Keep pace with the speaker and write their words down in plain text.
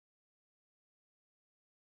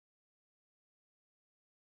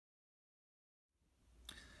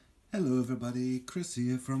Hello everybody, Chris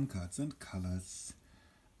here from Cards.n.Colors.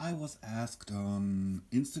 I was asked on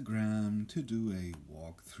Instagram to do a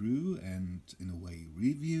walkthrough and in a way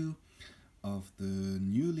review of the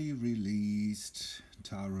newly released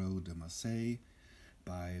Tarot de Marseille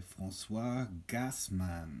by François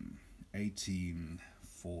Gassmann,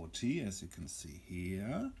 1840, as you can see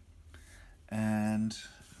here. And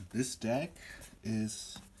this deck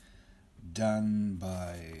is done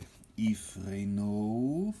by Yves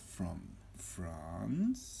Reynaud from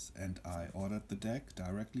France, and I ordered the deck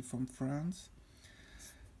directly from France.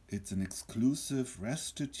 It's an exclusive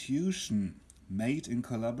restitution made in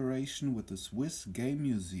collaboration with the Swiss Game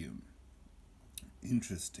Museum.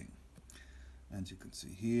 Interesting. And you can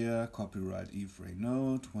see here, copyright Yves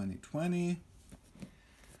Reynaud 2020.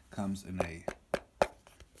 Comes in a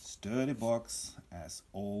sturdy box as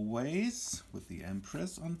always, with the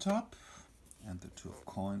Empress on top and the two of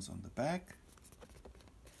coins on the back.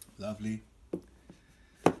 Lovely.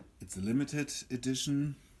 It's a limited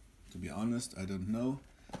edition. To be honest, I don't know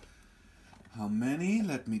how many.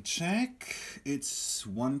 Let me check. It's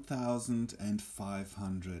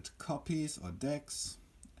 1,500 copies or decks,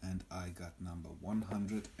 and I got number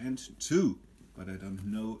 102, but I don't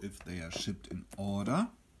know if they are shipped in order.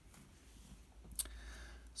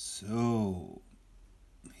 So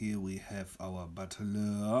here we have our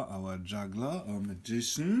battleur, our juggler, our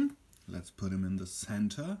magician. Let's put him in the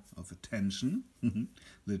center of attention,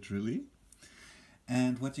 literally.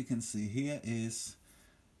 And what you can see here is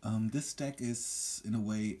this deck is in a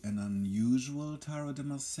way an unusual Tarot de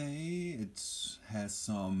Marseille. It has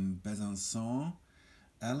some Besançon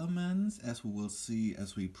elements, as we will see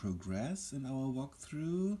as we progress in our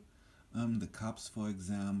walkthrough. The cups, for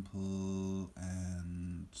example,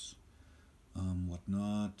 and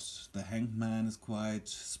whatnot. The Hanged Man is quite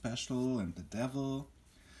special, and the Devil,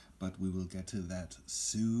 but we will get to that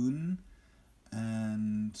soon.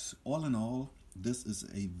 And all in all, this is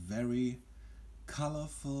a very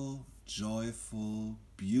colorful, joyful,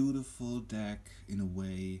 beautiful deck. In a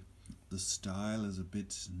way, the style is a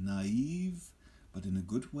bit naive, but in a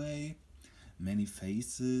good way. Many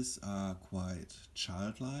faces are quite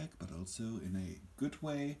childlike, but also in a good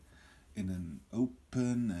way, in an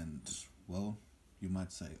open and, well, you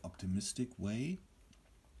might say optimistic way.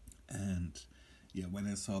 And yeah, when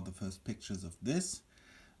I saw the first pictures of this,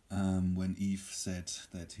 when Yves said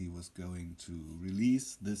that he was going to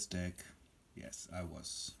release this deck, yes, I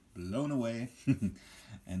was blown away.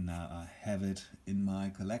 And now I have it in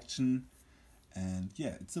my collection. And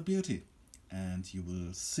yeah, it's a beauty. And you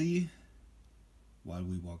will see while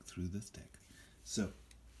we walk through this deck. So,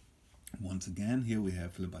 once again, here we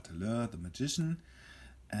have Le Battleur, the magician,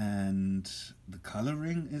 and the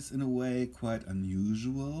coloring is in a way quite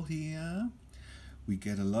unusual here. We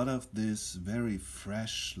get a lot of this very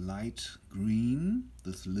fresh light green,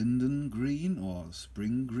 this linden green or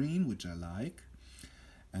spring green, which I like,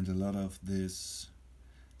 and a lot of this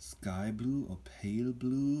sky blue or pale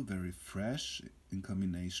blue, very fresh in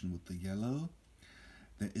combination with the yellow.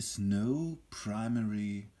 There is no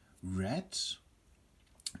primary red,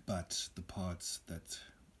 but the parts that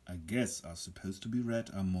I guess are supposed to be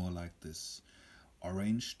red are more like this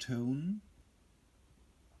orange tone.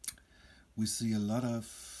 We see a lot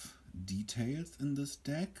of details in this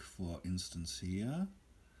deck, for instance here,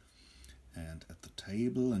 and at the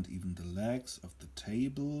table, and even the legs of the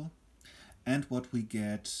table. And what we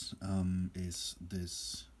get is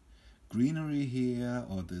this greenery here,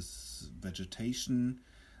 or this vegetation,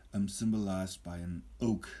 symbolized by an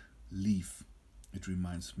oak leaf. It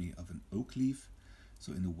reminds me of an oak leaf,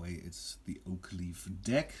 so in a way it's the oak leaf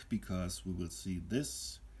deck, because we will see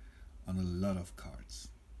this on a lot of cards.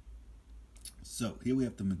 So here we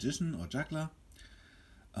have the magician or juggler.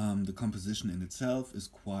 The composition in itself is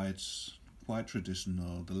quite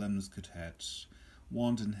traditional. The lemniscate hat,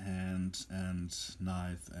 wand in hand, and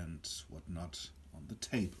knife and whatnot on the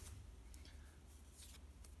table.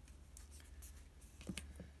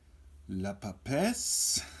 La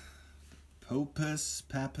Papesse,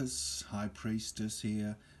 Papess, High Priestess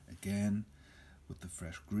here, again with the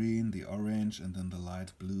fresh green, the orange, and then the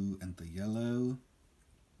light blue and the yellow,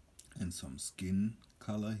 and some skin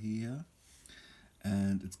color here.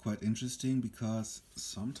 And it's quite interesting because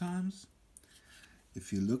sometimes,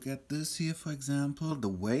 if you look at this here, for example, the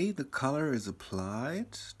way the color is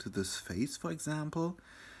applied to this face, for example,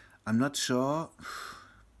 I'm not sure.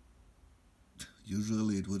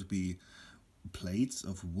 Usually it would be plates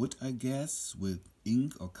of wood, I guess, with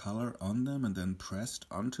ink or color on them and then pressed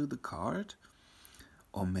onto the card.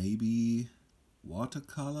 Or maybe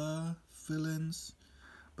watercolor fill-ins.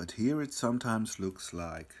 But here it sometimes looks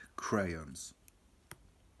like crayons.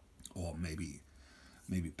 or maybe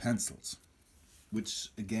pencils, which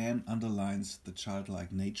again underlines the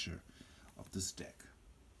childlike nature of this deck.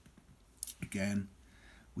 Again,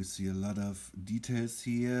 we see a lot of details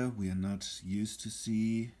here we are not used to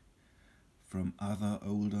see from other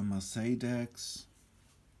older Marseille decks.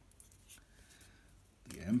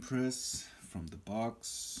 The Empress from the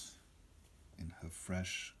box in her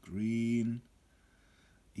fresh green,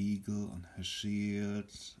 eagle on her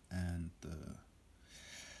shield, and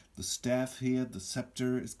the staff here, the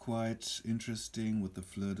scepter, is quite interesting with the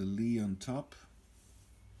fleur-de-lis on top.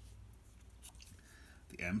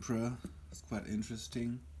 The Emperor is quite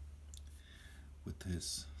interesting with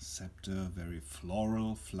his scepter, very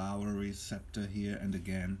floral, flowery scepter here, and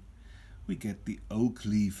again we get the oak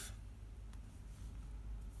leaf.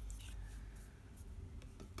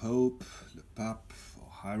 The Pope, Le Pape or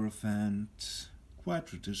Hierophant, quite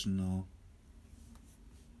traditional.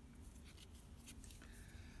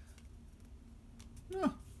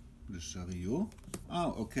 Ah, Le Chariot.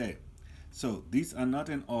 Oh, okay. So these are not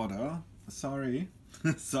in order. Sorry.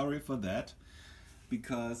 Sorry for that.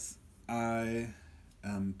 Because I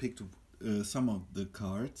picked some of the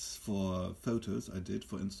cards for photos I did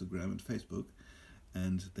for Instagram and Facebook.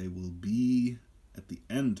 And they will be at the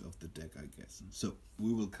end of the deck, I guess. So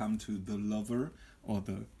we will come to the lover or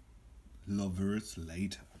the lovers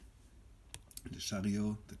later. The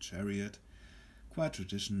Chariot, the Chariot, quite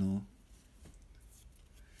traditional.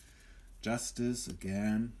 Justice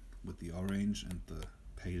again with the orange and the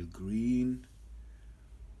pale green.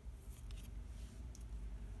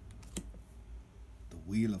 The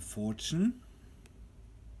Wheel of Fortune.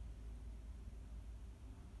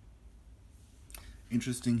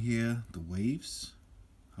 Interesting here, the waves,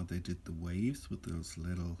 how they did the waves with those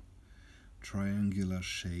little triangular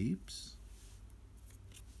shapes.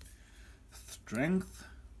 Strength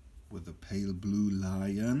with a pale blue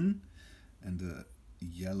lion and a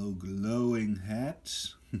yellow glowing hat.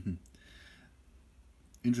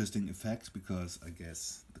 Interesting effect because I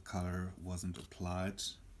guess the color wasn't applied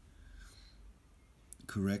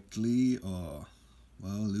correctly or,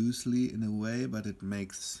 well, loosely in a way, but it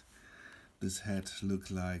makes this hat look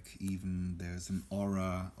like even there's an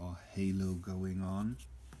aura or halo going on.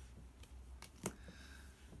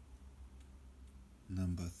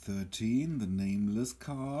 Number 13, the Nameless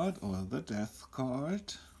card or the Death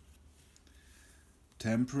card.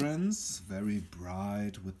 Temperance, very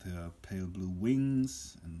bright with her pale blue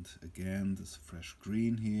wings, and again this fresh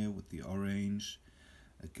green here with the orange.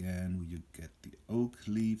 Again you get the oak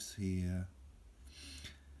leaves here.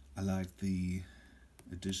 I like the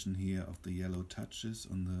addition here of the yellow touches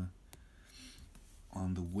on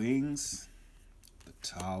the wings. The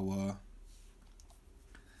Tower.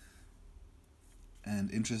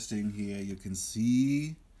 And interesting here you can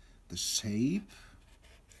see the shape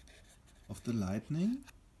of the lightning,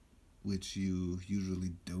 which you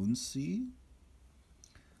usually don't see.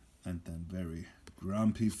 And then very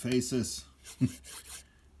grumpy faces.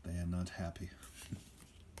 They are not happy.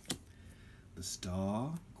 The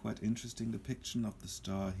star, quite interesting depiction of the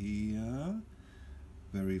star here.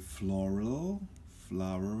 Very floral,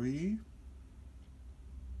 flowery.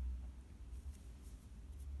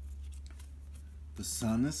 The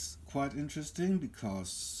sun is quite interesting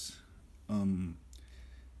because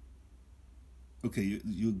okay,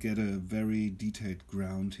 you get a very detailed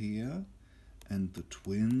ground here, and the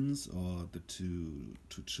twins or the two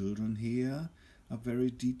children here are very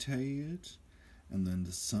detailed, and then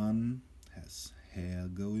the sun has hair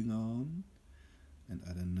going on, and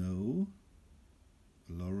I don't know,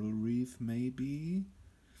 a laurel wreath maybe,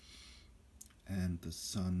 and the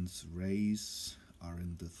sun's rays are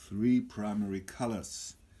in the 3 primary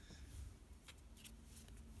colors.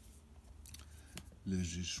 Le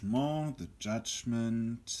Jugement, the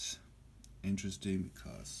Judgment. Interesting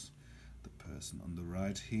because the person on the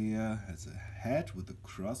right here has a hat with a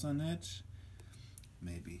cross on it.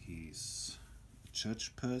 Maybe he's a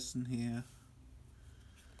church person here.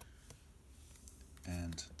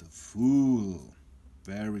 And the Fool,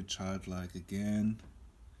 very childlike again.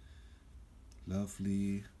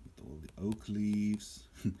 Lovely with all the oak leaves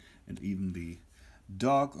and even the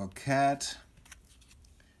dog or cat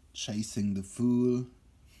chasing the Fool.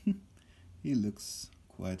 He looks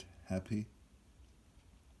quite happy.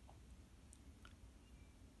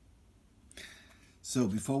 So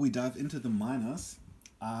before we dive into the minors,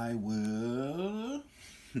 I will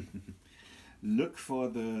look for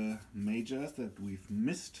the majors that we've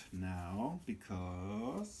missed now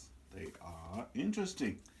because they are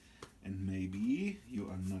interesting. And maybe you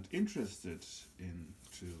are not interested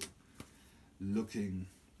into looking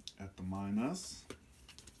at the minors.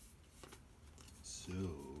 So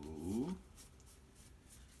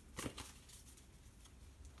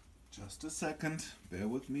just a second, bear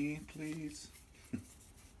with me, please.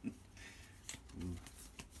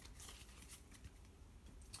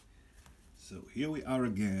 So here we are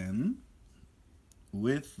again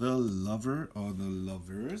with the lover or the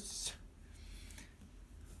lovers.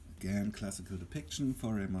 Again, classical depiction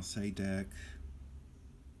for a Marseille deck.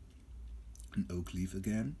 An oak leaf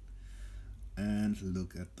again. And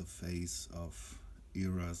look at the face of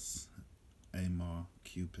Eros, Amor,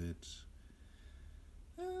 Cupid,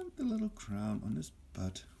 and the little crown on his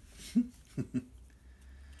butt.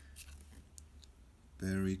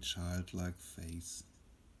 Very childlike face.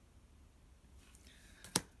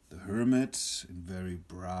 The Hermit in very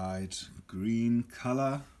bright green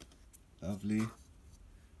color. Lovely.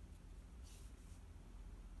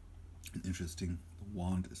 And interesting, the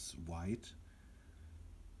wand is white.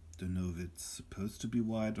 Don't know if it's supposed to be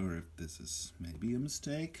white or if this is maybe a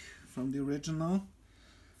mistake from the original.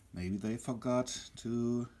 Maybe they forgot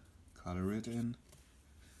to color it in.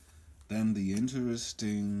 Then the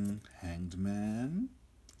interesting Hanged Man,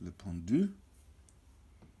 Le Pendu,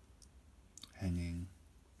 hanging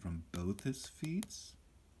from both his feet.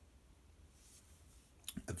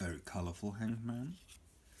 A very colorful Hanged Man.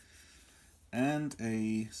 And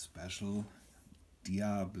a special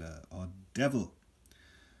Diable or Devil.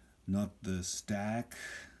 Not the stag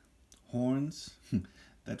horns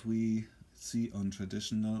that we see on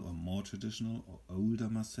traditional or more traditional or older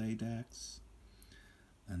Marseille decks.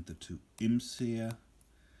 And the two imps here,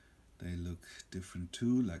 they look different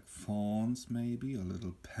too, like fawns maybe, or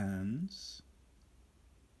little pans.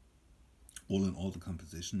 All in all, the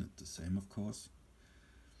composition is the same, of course.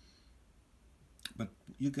 But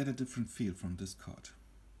you get a different feel from this card.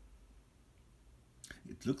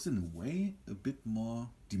 It looks in a way a bit more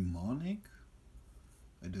demonic.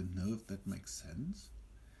 I don't know if that makes sense.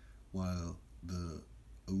 While the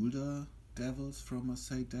older devils from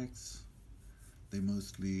Marseille decks, they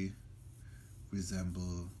mostly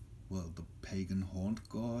resemble, well, the pagan horned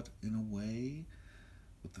god in a way,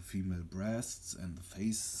 with the female breasts and the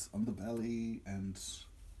face on the belly, and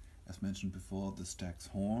as mentioned before, the stag's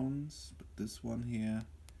horns. But this one here,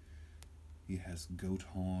 he has goat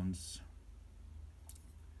horns.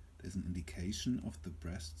 There's an indication of the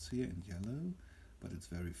breasts here in yellow, but it's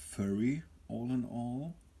very furry all in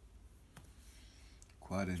all.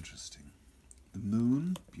 Quite interesting. The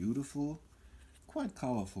moon, beautiful, quite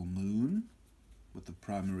colorful moon with the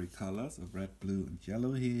primary colors of red, blue and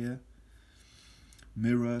yellow here,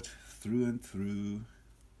 mirrored through and through,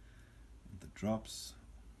 and the drops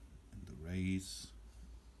and the rays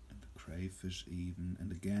and the crayfish even,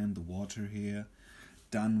 and again the water here,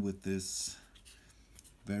 done with this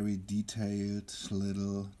very detailed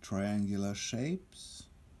little triangular shapes.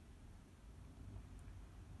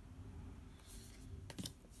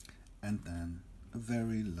 And then a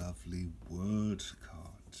very lovely word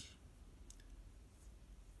card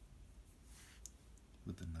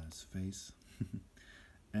with a nice face.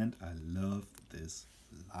 And I love this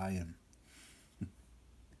lion.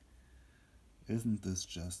 Isn't this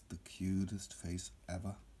just the cutest face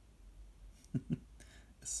ever?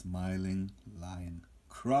 A smiling lion.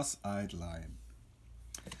 Cross-eyed lion.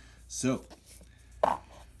 So,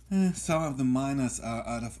 some of the minors are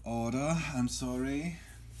out of order, I'm sorry,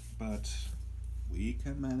 but we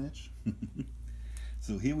can manage.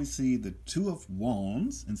 So here we see the Two of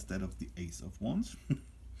Wands instead of the Ace of Wands.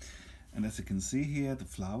 And as you can see here, the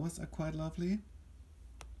flowers are quite lovely.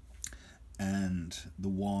 And the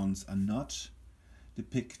wands are not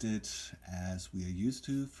depicted as we are used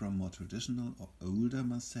to from more traditional or older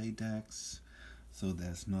Marseille decks. So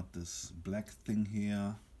there's not this black thing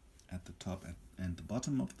here at the top and the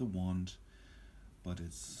bottom of the wand, but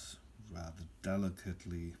it's rather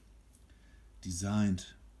delicately designed,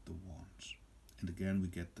 the wand. And again we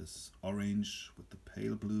get this orange with the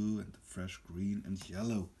pale blue and the fresh green and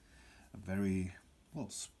yellow. A very, well,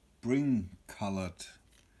 spring colored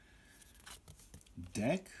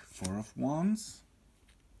deck, Four of Wands.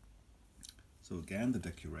 So again the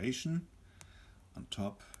decoration on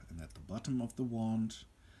top and at the bottom of the wand,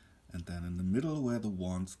 and then in the middle where the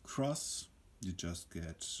wands cross you just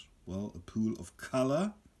get, well, a pool of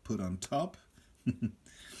color put on top.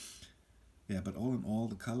 Yeah, but all in all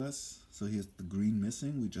the colors, so here's the green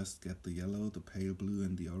missing, we just get the yellow, the pale blue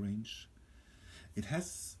and the orange. It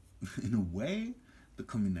has in a way the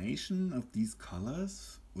combination of these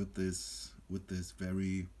colors with this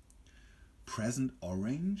very present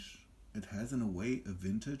orange. It has in a way a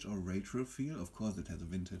vintage or retro feel. Of course it has a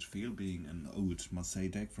vintage feel being an old Marseille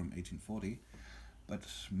deck from 1840, but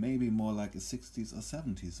maybe more like a 60s or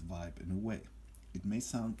 70s vibe in a way. It may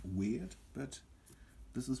sound weird, but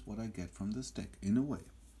this is what I get from this deck, in a way.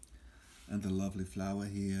 And the lovely flower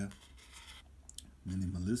here,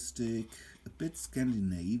 minimalistic, a bit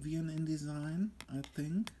Scandinavian in design, I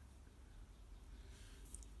think.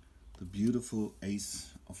 The beautiful Ace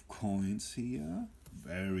of Coins here,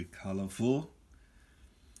 very colorful,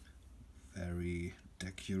 very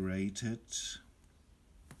decorated.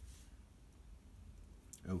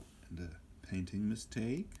 Oh, and a painting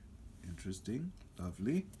mistake, interesting,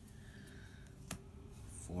 lovely.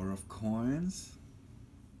 Four of Coins,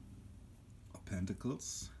 or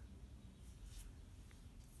Pentacles.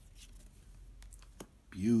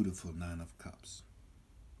 Beautiful Nine of Cups.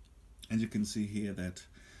 And you can see here that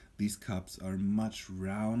these cups are much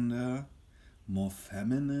rounder, more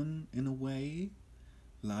feminine in a way,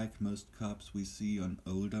 like most cups we see on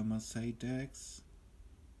older Marseille decks.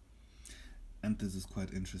 And this is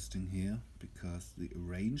quite interesting here, because the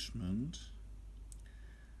arrangement,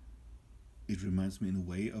 it reminds me in a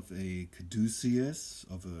way of a caduceus,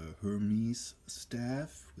 of a Hermes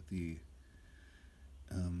staff with the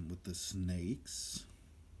snakes.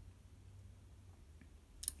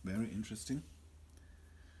 Very interesting.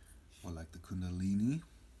 Or like the Kundalini.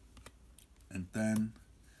 And then,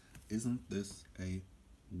 isn't this a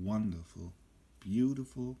wonderful,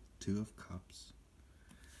 beautiful Two of Cups?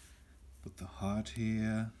 With the heart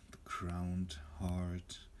here, the crowned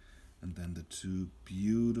heart, and then the two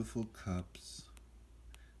beautiful cups,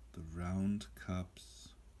 the round cups,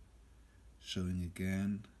 showing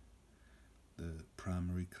again the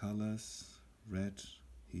primary colors. Red,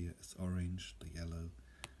 here is orange, the yellow,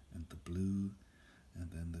 and the blue. And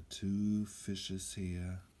then the two fishes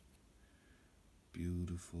here,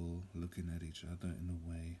 beautiful, looking at each other in a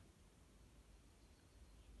way.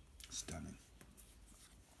 Stunning.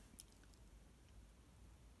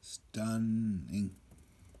 Stunning.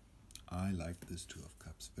 I like this Two of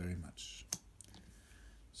Cups very much.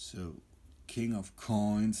 So, King of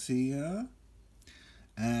Coins here.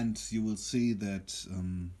 And you will see that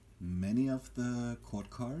many of the court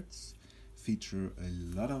cards feature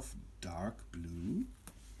a lot of dark blue,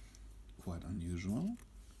 quite unusual.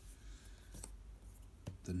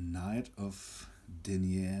 The Knight of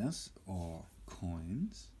Deniers or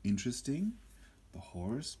Coins, interesting. The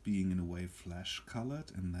horse being in a way flesh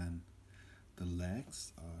colored, and then the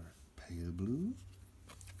legs are pale blue.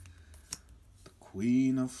 The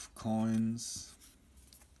Queen of Coins,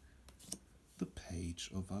 the Page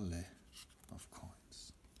of Valet of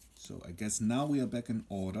Coins. So I guess now we are back in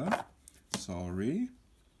order. Sorry.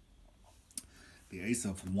 The Ace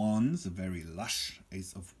of Wands, a very lush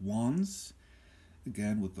Ace of Wands.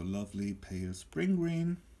 Again with the lovely pale spring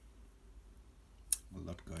green. A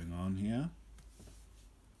lot going on here.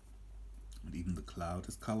 And even the cloud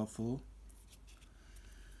is colorful.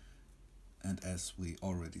 And as we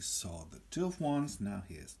already saw the Two of Wands, now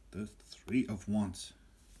here's the Three of Wands.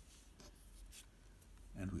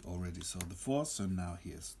 And we already saw the Four, so now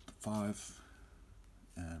here's the Five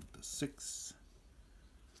and the Six.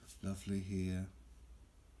 Lovely here.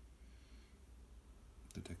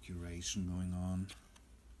 The decoration going on.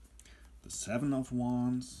 The Seven of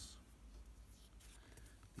Wands.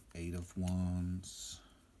 The Eight of Wands.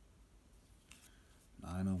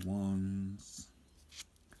 Nine of Wands.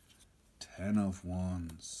 10 of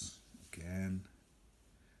Wands. Again,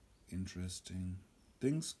 interesting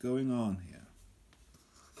things going on here.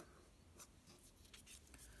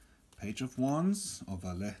 Page of Wands, or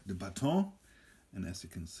Valet de Bâton. And as you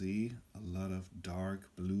can see, a lot of dark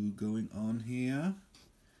blue going on here.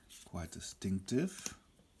 Quite distinctive.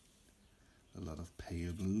 A lot of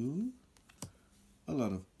pale blue. A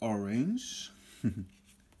lot of orange.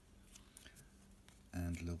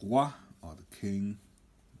 And Le Roi, or the King,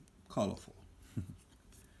 colorful.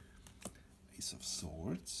 Ace of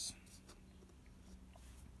Swords.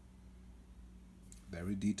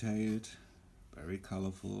 Very detailed, very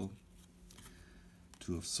colorful.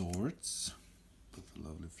 Two of Swords, with a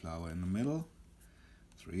lovely flower in the middle.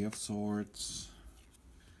 Three of Swords.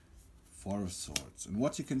 Four of Swords. And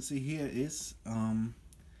what you can see here is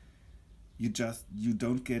you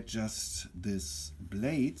don't get just this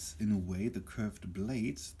blades in a way, the curved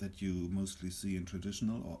blades that you mostly see in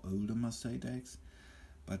traditional or older Marseille decks,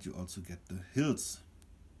 but you also get the hills.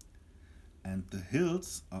 And the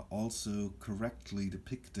hills are also correctly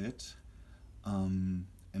depicted, and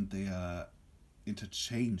they are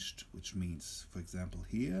interchanged, which means, for example,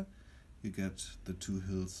 here you get the two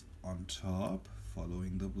hills on top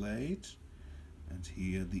following the blade, and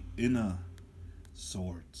here the inner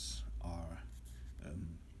swords are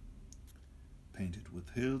painted with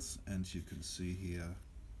hills, and you can see here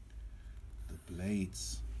the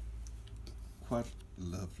blades quite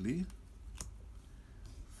lovely.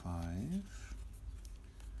 5,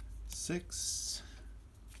 6,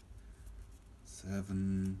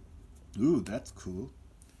 7. Ooh, that's cool.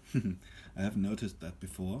 I haven't noticed that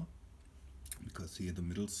before, because here the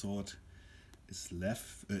middle sword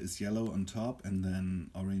is yellow on top and then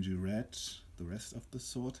orangey red the rest of the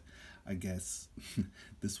sword. I guess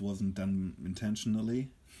this wasn't done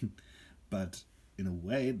intentionally, but in a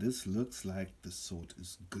way this looks like the sword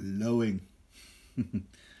is glowing,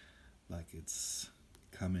 like it's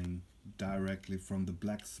coming directly from the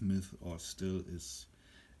blacksmith or still is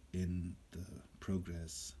in the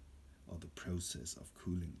progress or the process of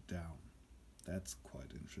cooling down. That's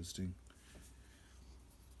quite interesting.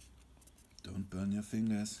 Don't burn your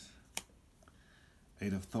fingers.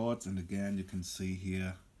 8 of Swords, and again you can see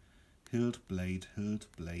here hilt blade,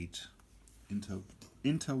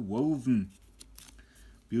 interwoven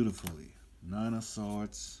beautifully. 9 of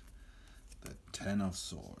Swords, the 10 of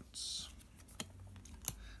Swords.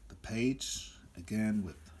 The page, again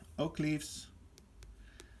with oak leaves,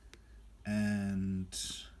 and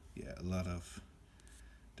yeah, a lot of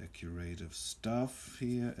decorative stuff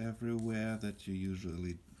here everywhere that you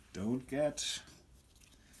usually don't get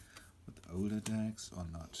with older decks, or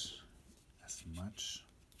not as much.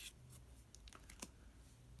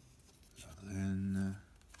 La Reine,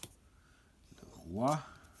 Le Roi.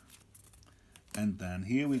 And then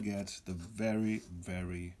here we get the very,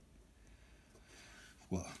 very,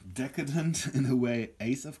 well, decadent in a way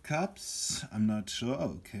Ace of Cups. I'm not sure.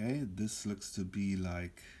 Okay, this looks to be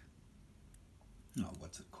like, oh,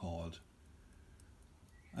 what's it called?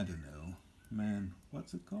 I don't know. Man,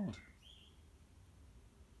 what's it called?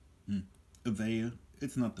 A veil.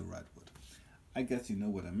 It's not the right word. I guess you know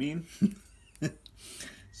what I mean.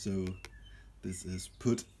 So this is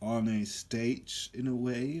put on a stage in a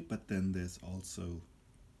way, but then there's also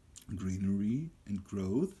greenery and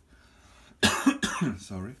growth.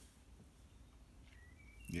 Sorry.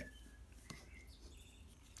 Yeah.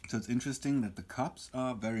 So it's interesting that the cups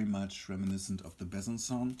are very much reminiscent of the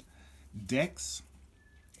Besançon decks,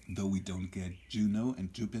 though we don't get Juno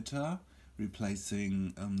and Jupiter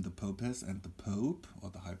replacing the Popes and the Pope, or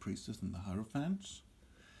the High Priestess and the Hierophant.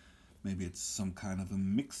 Maybe it's some kind of a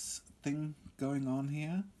mix thing going on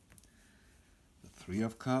here. The 3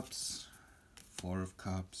 of Cups, 4 of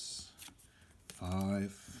Cups,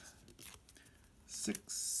 5,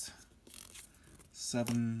 6,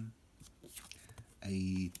 7,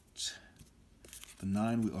 8, the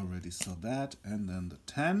 9, we already saw that, and then the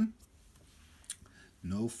 10.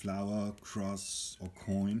 No flower, cross or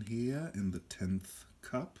coin here in the 10th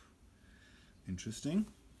cup. Interesting.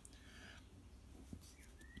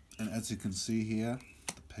 And as you can see here,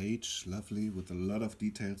 the page, lovely, with a lot of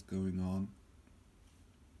details going on.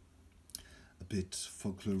 A bit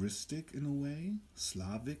folkloristic in a way,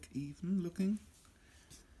 Slavic even looking.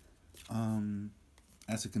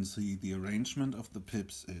 As you can see, the arrangement of the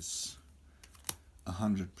pips is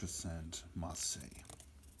 100% Marseille.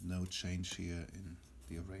 No change here in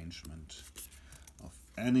the arrangement of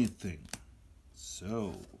anything.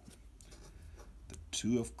 So, the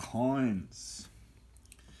 2 of Coins.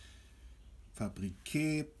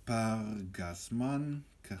 Fabriqué par Gassmann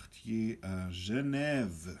Cartier à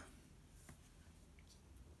Genève,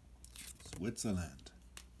 Switzerland.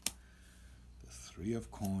 The 3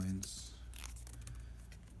 of Coins.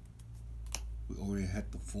 We already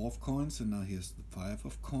had the 4 of Coins, and now here's the 5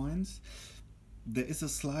 of Coins. There is a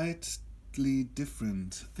slightly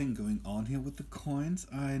different thing going on here with the coins,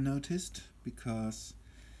 I noticed, because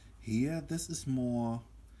here this is more,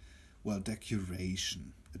 well,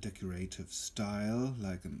 decoration, a decorative style,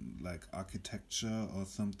 like architecture or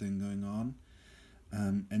something going on,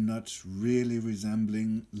 and not really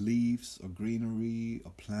resembling leaves or greenery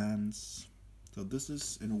or plants. So this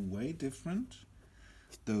is in a way different,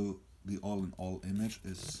 though the all-in-all image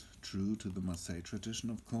is true to the Marseille tradition,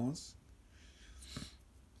 of course.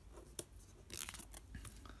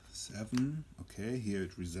 7, okay, here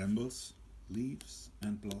it resembles leaves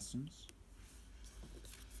and blossoms.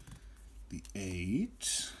 The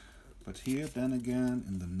 8, but here then again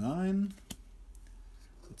in the 9,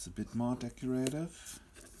 it's a bit more decorative.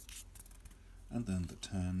 And then the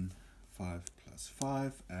 10, 5 plus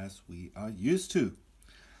 5, as we are used to.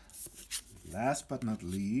 Last but not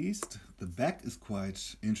least, the back is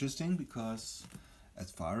quite interesting, because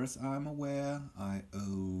as far as I'm aware, I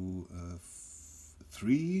owe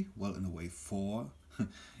 3, well, in a way 4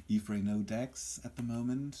 Yves Reynaud decks at the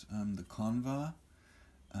moment. The Conva,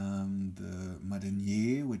 the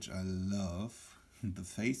Madenier, which I love, the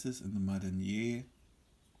faces in the Madenier,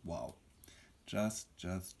 wow, just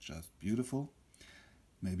beautiful.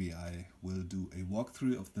 Maybe I will do a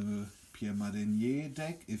walkthrough of the Pierre Madenier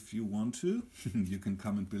deck if you want to. You can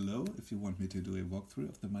comment below if you want me to do a walkthrough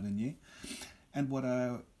of the Madenier. And what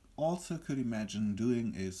I also could imagine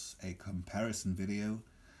doing is a comparison video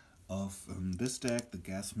of this deck, the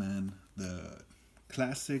Gassmann, the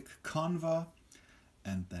classic Conva,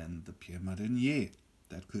 and then the Pierre Madenier.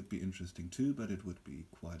 That could be interesting too, but it would be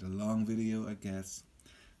quite a long video, I guess.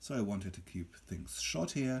 So I wanted to keep things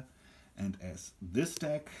short here. And as this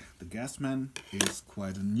deck, the Gassmann, is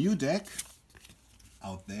quite a new deck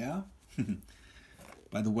out there.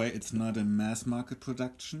 By the way, it's not a mass market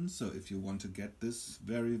production, so if you want to get this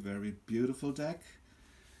very, very beautiful deck,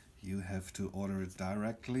 you have to order it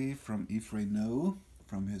directly from Yves Reynaud,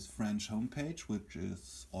 from his French homepage, which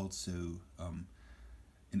is also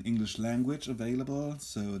in English language available,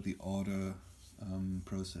 so the order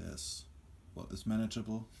process, well, is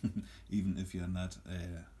manageable, even if you're not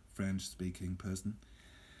a French-speaking person.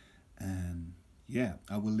 And yeah,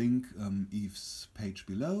 I will link Yves' page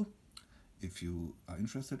below if you are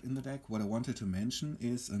interested in the deck. What I wanted to mention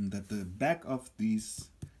is that the back of these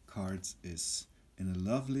cards is in a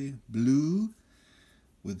lovely blue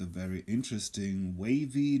with a very interesting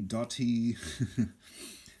wavy, dotty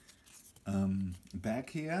back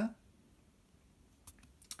here.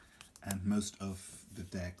 And most of the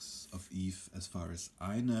decks of Yves, as far as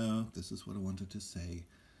I know, this is what I wanted to say,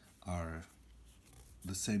 are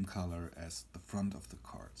the same color as the front of the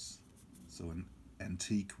cards. So an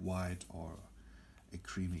antique white or a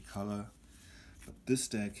creamy color. But this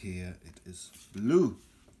deck here, it is blue,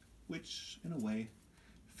 which in a way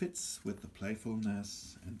fits with the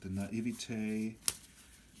playfulness and the naivete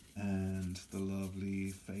and the lovely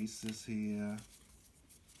faces here.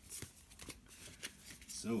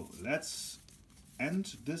 So let's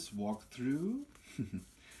end this walkthrough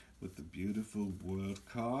with the beautiful world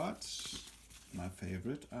card. My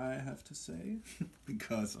favorite, I have to say,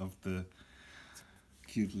 because of the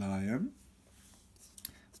cute lion.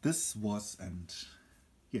 This was, and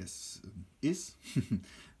yes, is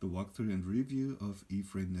the walkthrough and review of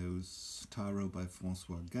Yves Reynaud's Tarot by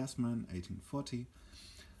François Gassmann, 1840.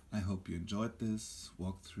 I hope you enjoyed this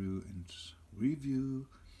walkthrough and review,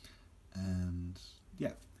 and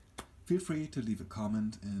yeah, feel free to leave a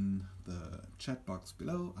comment in the chat box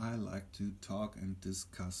below. I like to talk and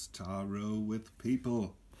discuss tarot with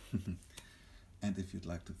people. And if you'd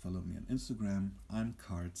like to follow me on Instagram, I'm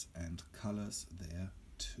Cards.n.Colors there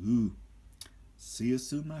too. See you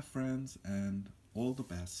soon, my friends, and all the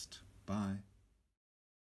best. Bye.